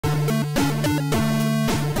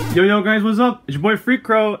Yo guys, what's up? It's your boy Freak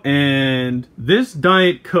Crow, and this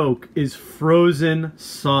Diet Coke is frozen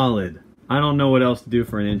solid. I don't know what else to do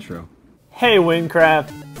for an intro. Hey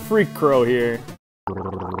Wynncraft, Freak Crow here.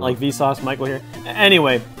 Like Vsauce Michael here.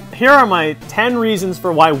 Anyway, here are my 10 reasons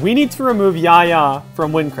for why we need to remove Yahya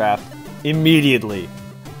from Wynncraft immediately.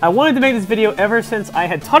 I wanted to make this video ever since I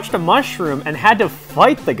had touched a mushroom and had to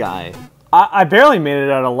fight the guy. I barely made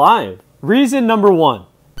it out alive. Reason number 1.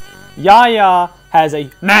 Yahya has a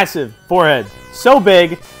massive forehead. So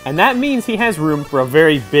big, and that means he has room for a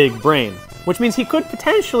very big brain. Which means he could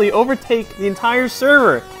potentially overtake the entire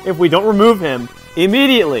server if we don't remove him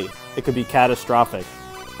immediately. It could be catastrophic.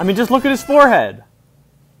 I mean, just look at his forehead.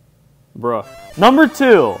 Bruh. Number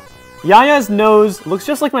 2. Yahya's nose looks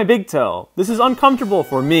just like my big toe. This is uncomfortable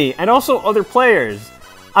for me and also other players.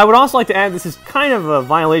 I would also like to add this is kind of a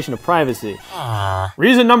violation of privacy.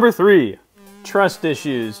 Reason number 3. Trust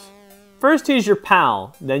issues. First he's your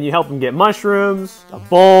pal, then you help him get mushrooms, a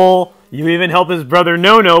bowl, you even help his brother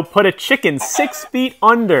No-No put a chicken 6 feet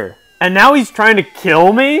under. And now he's trying to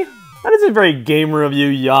kill me? That isn't very gamer of you,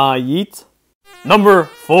 Yeet. Number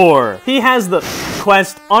 4. He has the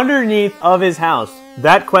quest underneath of his house.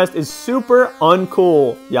 That quest is super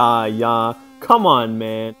uncool, Yahya. Come on,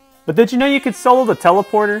 man. But did you know you could solo the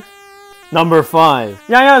teleporter? Number 5.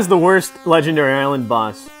 Yahya is the worst Legendary Island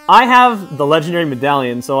boss. I have the Legendary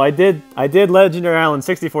Medallion, so I did Legendary Island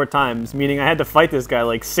 64 times, meaning I had to fight this guy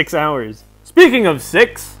like 6 hours. Speaking of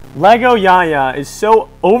 6, Lego Yahya is so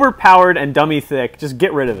overpowered and dummy thick, just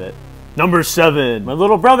get rid of it. Number 7. My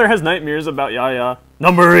little brother has nightmares about Yahya.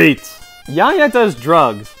 Number 8. Yahya does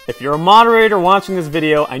drugs. If you're a moderator watching this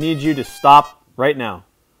video, I need you to stop right now.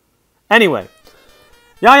 Anyway.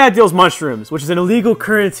 Yahya deals mushrooms, which is an illegal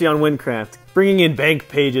currency on Wynncraft, bringing in bank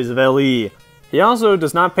pages of LE. He also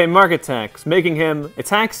does not pay market tax, making him a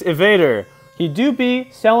tax evader. He do be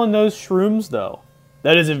selling those shrooms though.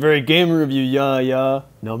 That isn't very gamer of you, Yahya.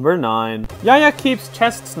 Number 9. Yahya keeps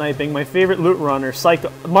chest sniping my favorite loot runner,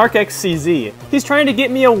 Mark XCZ. He's trying to get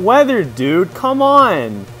me a weather, dude, come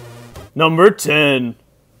on. Number 10.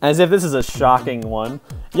 As if this is a shocking one.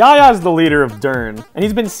 Yahya is the leader of Dern, and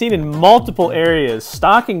he's been seen in multiple areas,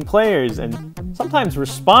 stalking players and sometimes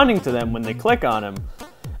responding to them when they click on him.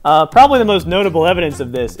 Probably the most notable evidence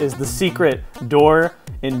of this is the secret door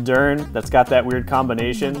in Dern that's got that weird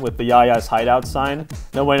combination with the Yahya's hideout sign.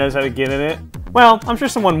 Nobody knows how to get in it. Well, I'm sure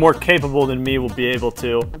someone more capable than me will be able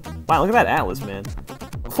to. Wow, look at that atlas, man.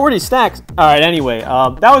 40 stacks. Alright, anyway,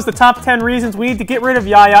 that was the top 10 reasons we need to get rid of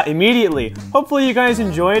Yahya immediately. Hopefully you guys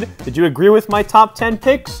enjoyed. Did you agree with my top 10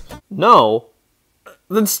 picks? No?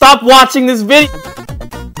 Then stop watching this video!